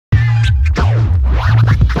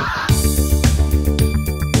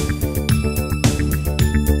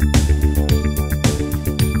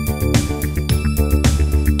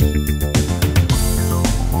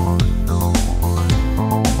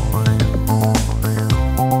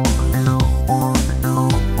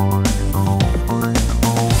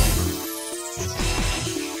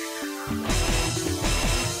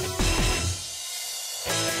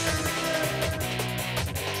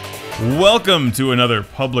Welcome to another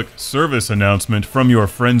public service announcement from your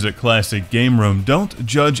friends at Classic Game Room. Don't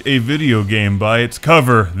judge a video game by its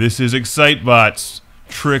cover. This is EXCITEBOTS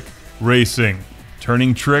Trick Racing.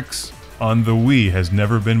 Turning tricks on the Wii has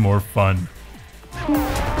never been more fun.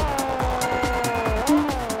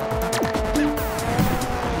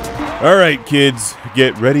 Alright kids,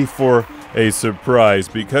 get ready for a surprise,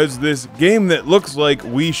 because this game that looks like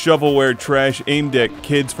Wii shovelware trash aimed at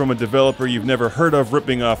kids from a developer you've never heard of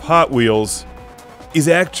ripping off Hot Wheels is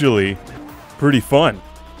actually pretty fun.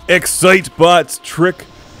 EXCITEBOTS Trick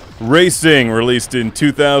Racing, released in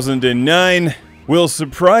 2009, will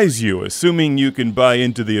surprise you, assuming you can buy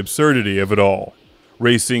into the absurdity of it all.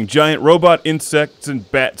 Racing giant robot insects and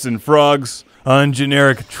bats and frogs on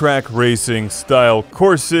generic track racing style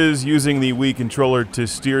courses using the Wii controller to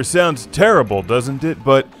steer. Sounds terrible, doesn't it?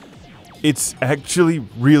 But it's actually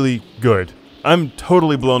really good. I'm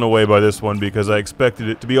totally blown away by this one because I expected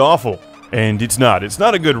it to be awful. And it's not. It's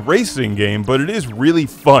not a good racing game, but it is really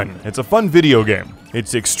fun. It's a fun video game.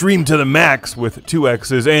 It's extreme to the max with 2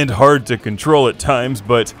 X's and hard to control at times,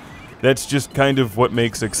 but that's just kind of what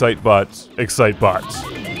makes EXCITEBOTS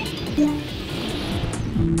EXCITEBOTS.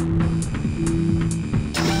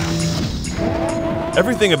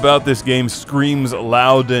 Everything about this game screams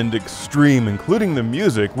loud and extreme, including the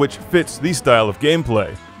music, which fits the style of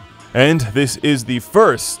gameplay. And this is the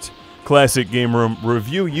first Classic Game Room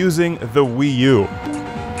review using the Wii U.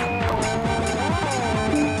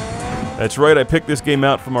 That's right, I picked this game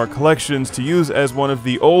out from our collections to use as one of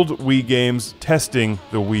the old Wii games testing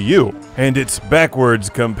the Wii U, and its backwards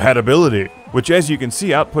compatibility, which as you can see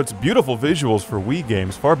outputs beautiful visuals for Wii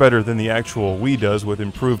games, far better than the actual Wii does, with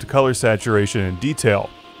improved color saturation and detail.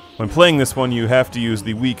 When playing this one, you have to use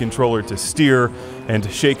the Wii controller to steer and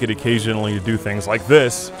shake it occasionally to do things like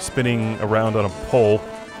this, spinning around on a pole,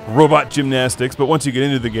 robot gymnastics, but once you get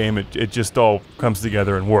into the game, it just all comes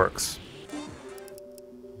together and works.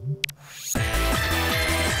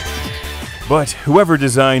 But whoever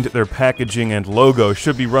designed their packaging and logo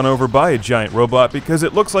should be run over by a giant robot, because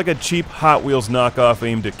it looks like a cheap Hot Wheels knockoff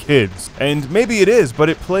aimed at kids. And maybe it is, but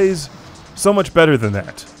it plays so much better than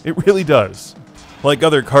that. It really does. Like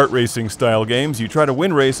other kart racing style games, you try to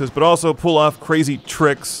win races, but also pull off crazy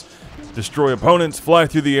tricks, destroy opponents, fly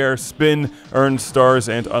through the air, spin, earn stars,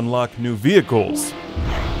 and unlock new vehicles.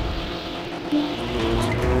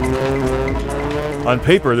 On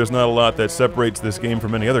paper, there's not a lot that separates this game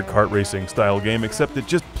from any other kart racing style game, except it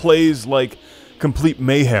just plays like complete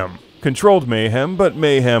mayhem. Controlled mayhem, but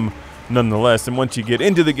mayhem nonetheless. And once you get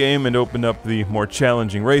into the game and open up the more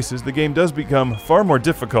challenging races, the game does become far more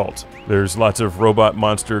difficult. There's lots of robot,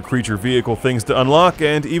 monster, creature, vehicle things to unlock,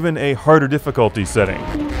 and even a harder difficulty setting.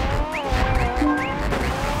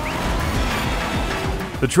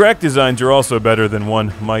 The track designs are also better than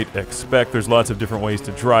one might expect. There's lots of different ways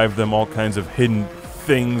to drive them, all kinds of hidden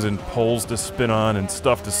things and poles to spin on and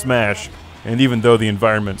stuff to smash. And even though the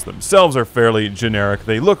environments themselves are fairly generic,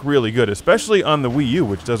 they look really good, especially on the Wii U,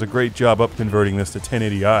 which does a great job up converting this to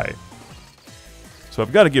 1080i. So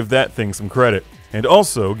I've got to give that thing some credit. And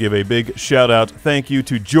also give a big shout out thank you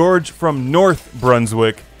to George from North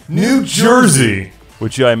Brunswick, New Jersey,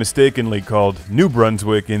 which I mistakenly called New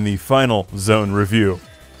Brunswick in the final Zone review.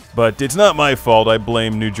 But it's not my fault. I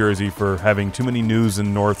blame New Jersey for having too many news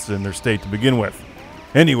and Norths in their state to begin with.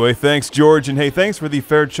 Anyway, thanks George, and hey, thanks for the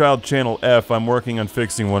Fairchild Channel F. I'm working on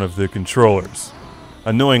fixing one of the controllers.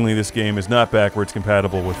 Annoyingly, this game is not backwards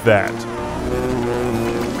compatible with that.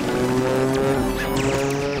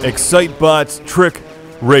 EXCITEBOTS Trick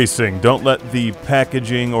Racing. Don't let the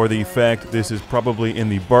packaging or the fact this is probably in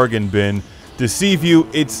the bargain bin deceive you.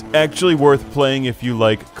 It's actually worth playing if you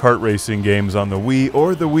like kart racing games on the Wii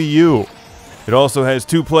or the Wii U. It also has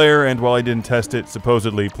 2-player, and while I didn't test it,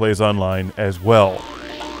 supposedly plays online as well.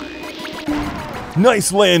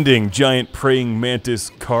 Nice landing, giant praying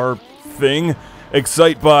mantis car thing.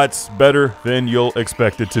 EXCITEBOTS, better than you'll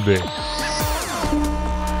expect it to be.